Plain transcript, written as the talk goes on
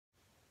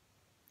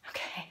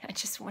I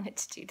just wanted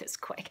to do this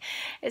quick.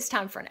 It's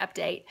time for an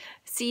update.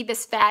 See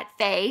this fat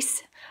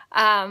face?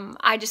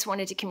 I just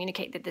wanted to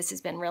communicate that this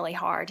has been really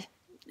hard.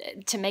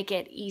 To make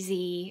it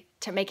easy,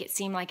 to make it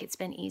seem like it's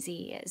been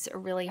easy is a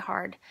really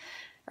hard,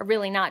 a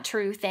really not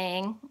true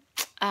thing.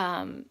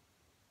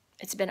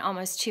 It's been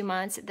almost 2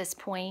 months at this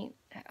point,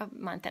 a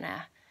month and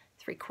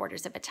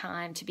 3/4 of a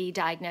time to be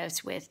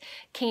diagnosed with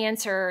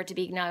cancer, to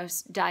be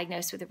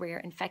diagnosed with a rare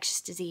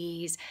infectious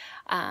disease.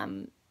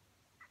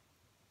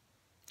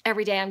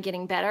 Every day I'm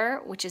getting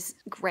better, which is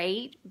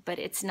great, but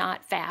it's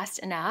not fast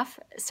enough.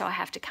 So I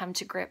have to come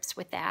to grips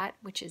with that,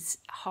 which is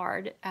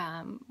hard,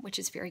 which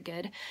is very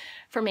good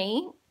for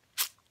me.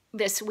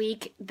 This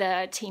week,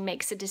 the team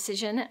makes a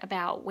decision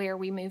about where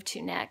we move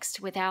to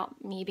next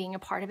without me being a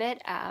part of it.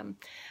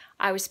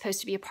 I was supposed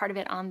to be a part of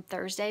it on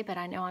Thursday, but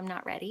I know I'm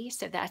not ready.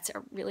 So that's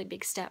a really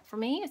big step for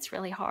me. It's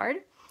really hard.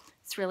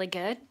 It's really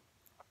good,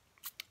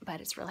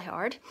 but it's really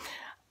hard.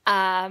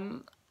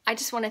 I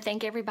just want to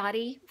thank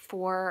everybody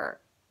for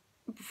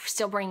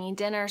still bringing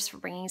dinners, for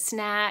bringing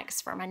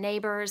snacks, for my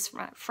neighbors, for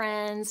my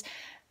friends,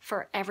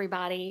 for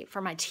everybody,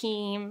 for my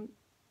team,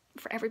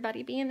 for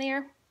everybody being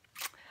there.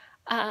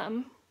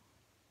 I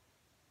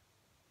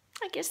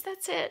guess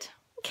that's it.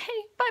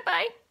 Okay,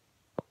 bye-bye.